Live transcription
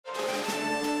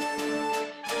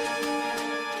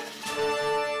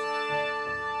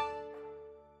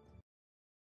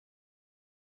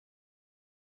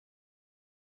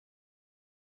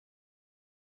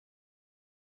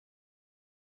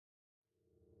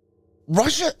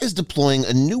Russia is deploying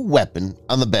a new weapon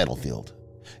on the battlefield,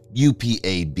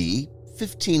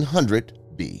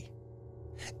 UPAB-1500B.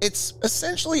 It's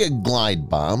essentially a glide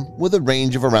bomb with a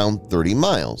range of around 30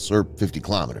 miles or 50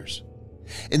 kilometers.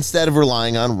 Instead of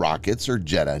relying on rockets or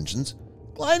jet engines,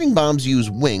 gliding bombs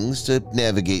use wings to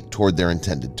navigate toward their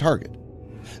intended target.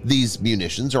 These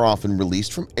munitions are often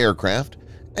released from aircraft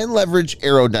and leverage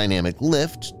aerodynamic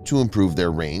lift to improve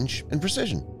their range and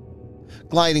precision.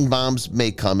 Gliding bombs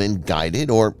may come in guided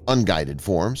or unguided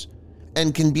forms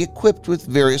and can be equipped with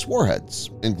various warheads,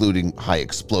 including high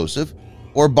explosive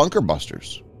or bunker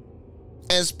busters.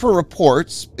 As per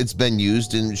reports, it's been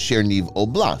used in Chernihiv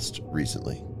Oblast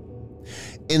recently.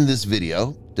 In this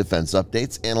video, Defense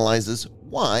Updates analyzes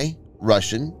why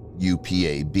Russian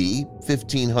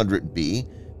UPAB-1500B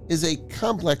is a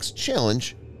complex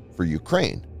challenge for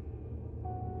Ukraine.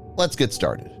 Let's get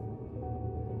started.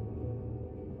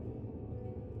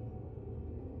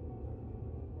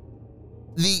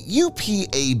 The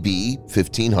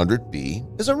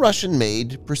UPAB-1500B is a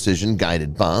Russian-made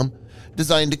precision-guided bomb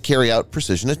designed to carry out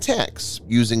precision attacks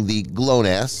using the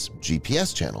GLONASS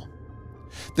GPS channel.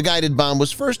 The guided bomb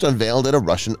was first unveiled at a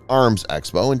Russian Arms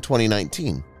Expo in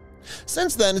 2019.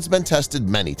 Since then, it's been tested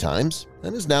many times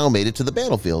and has now made it to the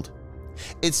battlefield.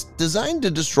 It's designed to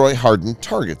destroy hardened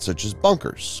targets such as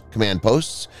bunkers, command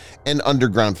posts, and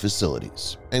underground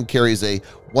facilities, and carries a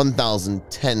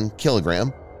 1,010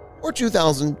 kilogram or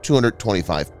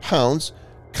 2,225 pounds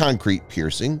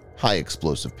concrete-piercing,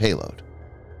 high-explosive payload.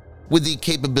 With the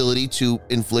capability to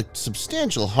inflict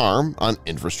substantial harm on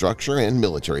infrastructure and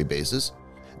military bases,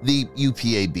 the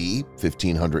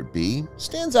UPAB-1500B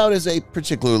stands out as a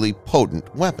particularly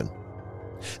potent weapon.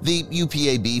 The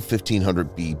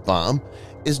UPAB-1500B bomb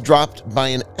is dropped by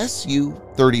an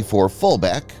Su-34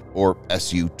 fullback or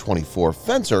Su-24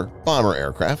 Fencer bomber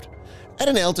aircraft at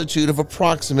an altitude of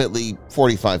approximately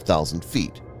 45,000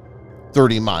 feet,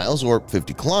 30 miles or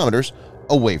 50 kilometers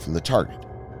away from the target.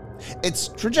 Its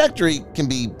trajectory can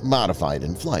be modified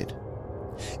in flight.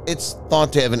 It's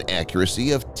thought to have an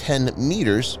accuracy of 10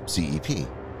 meters CEP.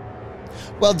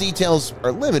 While details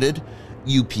are limited,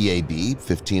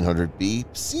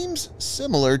 UPAB-1500B seems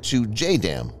similar to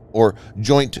JDAM, or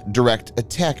Joint Direct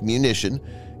Attack Munition,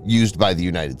 used by the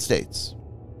United States.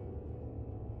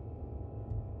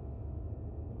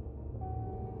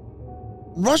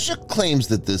 Russia claims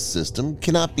that this system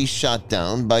cannot be shot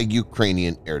down by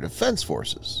Ukrainian air defense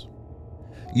forces.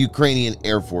 Ukrainian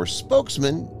Air Force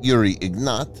spokesman Yuri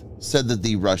Ignat said that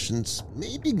the Russians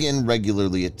may begin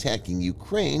regularly attacking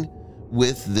Ukraine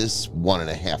with this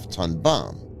 1.5-ton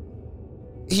bomb.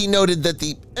 He noted that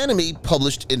the enemy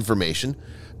published information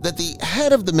that the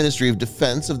head of the Ministry of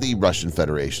Defense of the Russian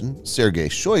Federation, Sergei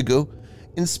Shoigu,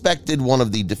 inspected one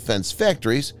of the defense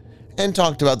factories and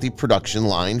talked about the production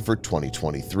line for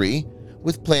 2023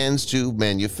 with plans to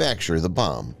manufacture the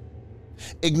bomb.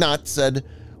 Ignat said,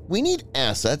 "We need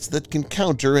assets that can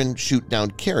counter and shoot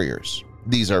down carriers.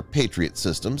 These are Patriot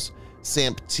systems,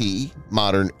 SAMP-T,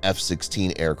 modern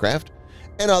F-16 aircraft,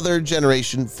 and other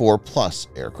Generation 4+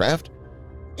 aircraft,"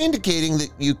 indicating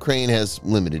that Ukraine has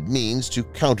limited means to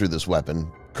counter this weapon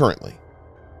currently.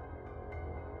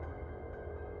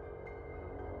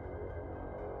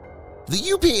 The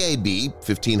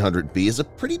UPAB-1500B is a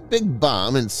pretty big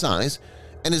bomb in size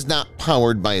and is not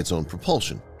powered by its own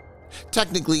propulsion.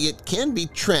 Technically, it can be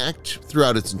tracked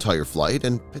throughout its entire flight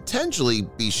and potentially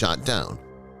be shot down.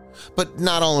 But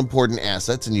not all important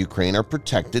assets in Ukraine are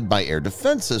protected by air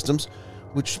defense systems,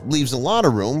 which leaves a lot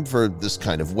of room for this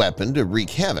kind of weapon to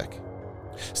wreak havoc.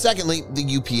 Secondly, the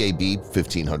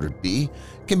UPAB-1500B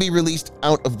can be released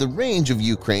out of the range of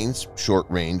Ukraine's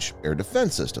short-range air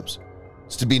defense systems.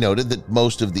 It's to be noted that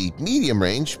most of the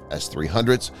medium-range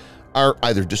S-300s are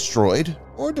either destroyed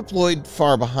or deployed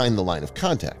far behind the line of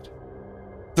contact.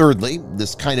 Thirdly,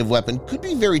 this kind of weapon could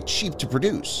be very cheap to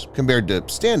produce compared to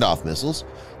standoff missiles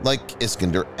like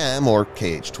Iskander-M or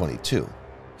Kh-22.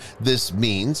 This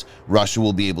means Russia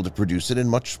will be able to produce it in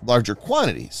much larger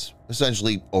quantities,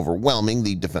 essentially overwhelming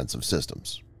the defensive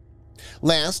systems.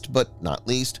 Last but not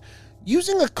least,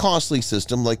 using a costly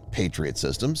system like Patriot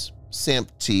systems,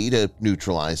 SAMP-T to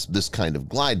neutralize this kind of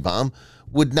glide bomb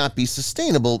would not be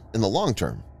sustainable in the long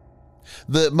term.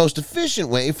 The most efficient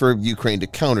way for Ukraine to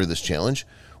counter this challenge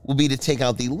will be to take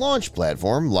out the launch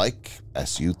platform like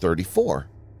Su-34.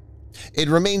 It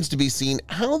remains to be seen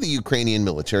how the Ukrainian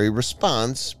military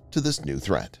responds to this new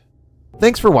threat.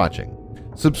 Thanks for watching.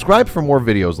 Subscribe for more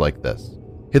videos like this.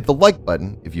 Hit the like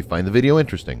button if you find the video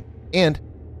interesting, and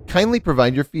kindly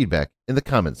provide your feedback in the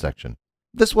comment section.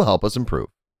 This will help us improve.